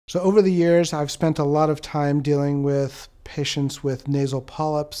So over the years, I've spent a lot of time dealing with patients with nasal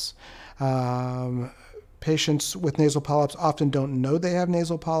polyps. Um, Patients with nasal polyps often don't know they have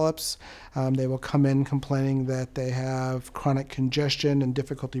nasal polyps. They will come in complaining that they have chronic congestion and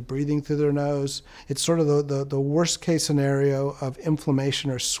difficulty breathing through their nose. It's sort of the worst case scenario of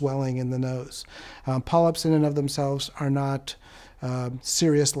inflammation or swelling in the nose. Polyps in and of themselves are not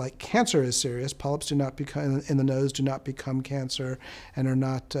serious like cancer is serious. Polyps do not become in the nose, do not become cancer, and are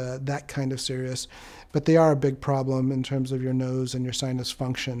not that kind of serious. But they are a big problem in terms of your nose and your sinus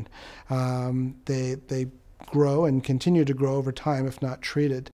function. They grow and continue to grow over time if not treated.